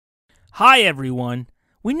Hi everyone.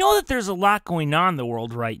 We know that there's a lot going on in the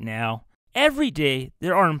world right now. Every day,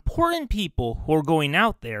 there are important people who are going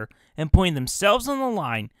out there and putting themselves on the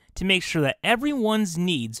line to make sure that everyone's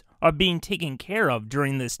needs are being taken care of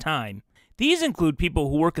during this time. These include people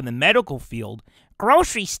who work in the medical field,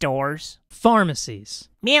 grocery stores, pharmacies,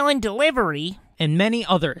 mail and delivery, and many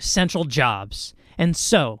other essential jobs. And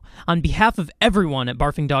so, on behalf of everyone at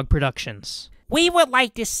Barfing Dog Productions, we would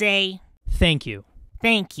like to say thank you.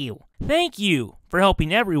 Thank you. Thank you for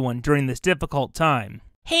helping everyone during this difficult time.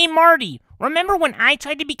 Hey Marty, remember when I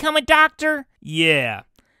tried to become a doctor? Yeah.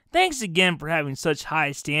 Thanks again for having such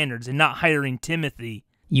high standards and not hiring Timothy.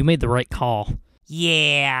 You made the right call.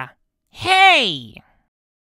 Yeah. Hey!